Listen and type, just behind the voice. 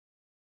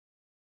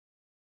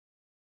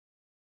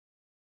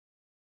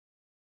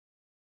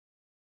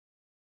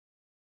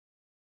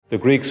The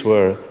Greeks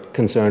were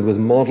concerned with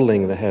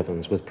modeling the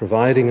heavens, with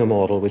providing a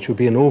model which would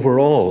be an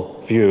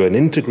overall view, an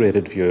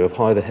integrated view of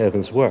how the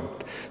heavens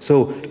worked.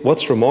 So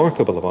what's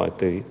remarkable about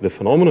the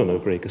phenomenon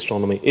of Greek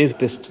astronomy is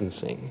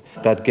distancing,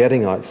 that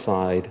getting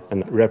outside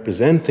and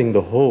representing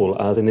the whole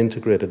as an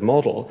integrated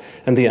model.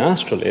 And the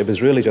astrolabe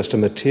is really just a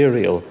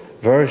material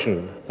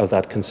version of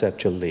that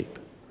conceptual leap.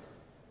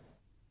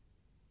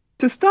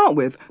 To start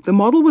with, the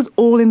model was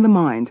all in the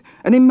mind,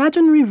 an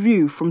imaginary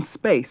view from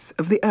space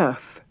of the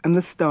Earth and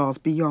the stars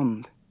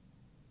beyond.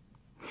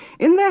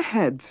 In their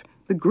heads,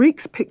 the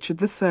Greeks pictured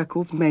the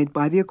circles made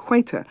by the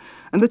equator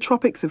and the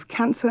tropics of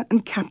Cancer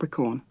and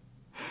Capricorn,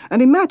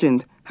 and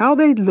imagined how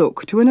they'd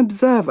look to an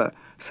observer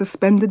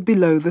suspended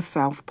below the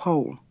South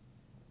Pole.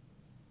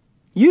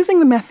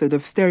 Using the method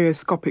of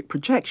stereoscopic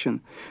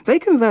projection, they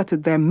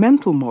converted their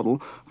mental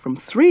model from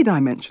 3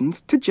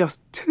 dimensions to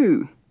just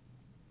 2.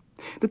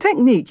 The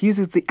technique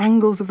uses the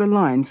angles of the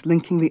lines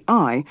linking the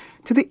eye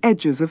to the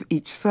edges of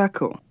each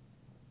circle.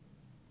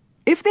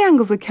 If the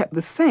angles are kept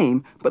the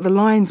same, but the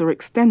lines are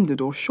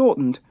extended or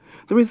shortened,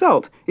 the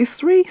result is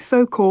 3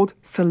 so-called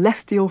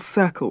celestial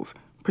circles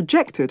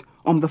projected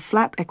on the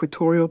flat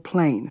equatorial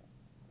plane.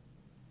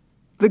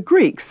 The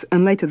Greeks,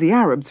 and later the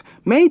Arabs,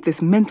 made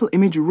this mental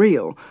image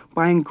real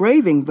by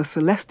engraving the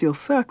celestial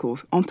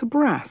circles onto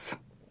brass.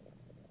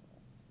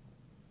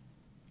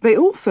 They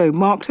also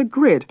marked a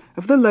grid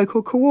of the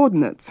local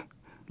coordinates,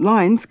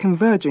 lines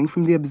converging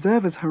from the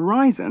observer's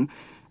horizon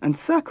and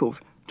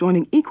circles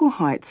joining equal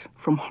heights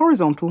from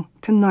horizontal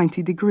to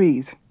 90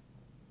 degrees.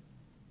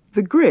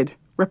 The grid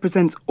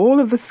represents all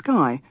of the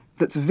sky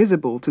that's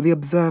visible to the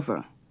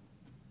observer.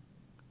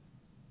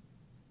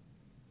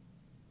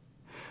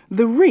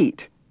 The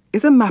rete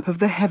is a map of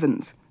the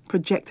heavens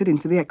projected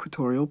into the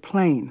equatorial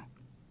plane.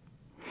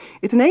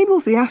 It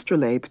enables the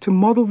astrolabe to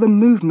model the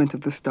movement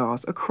of the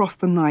stars across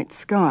the night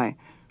sky,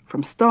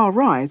 from star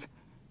rise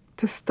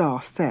to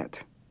star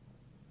set.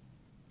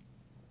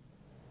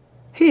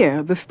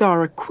 Here, the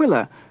star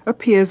Aquila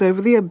appears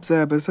over the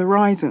observer's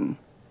horizon.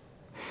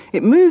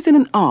 It moves in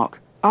an arc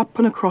up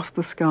and across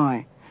the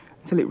sky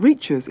until it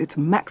reaches its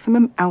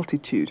maximum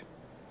altitude,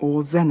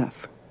 or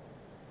zenith.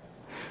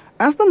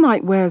 As the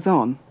night wears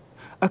on,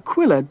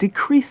 Aquila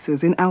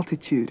decreases in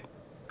altitude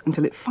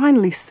until it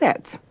finally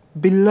sets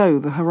below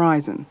the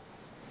horizon.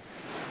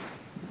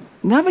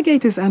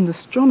 Navigators and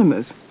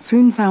astronomers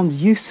soon found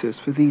uses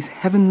for these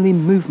heavenly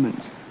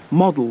movements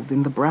modelled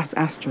in the brass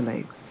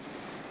astrolabe.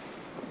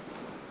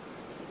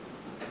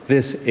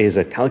 This is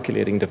a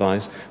calculating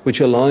device which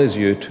allows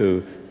you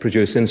to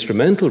produce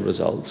instrumental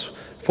results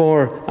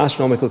for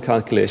astronomical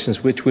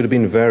calculations which would have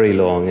been very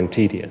long and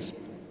tedious.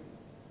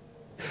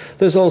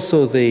 There's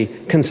also the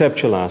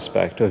conceptual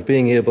aspect of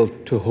being able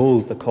to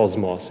hold the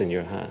cosmos in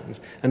your hands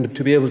and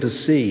to be able to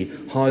see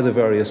how the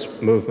various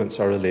movements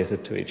are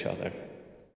related to each other.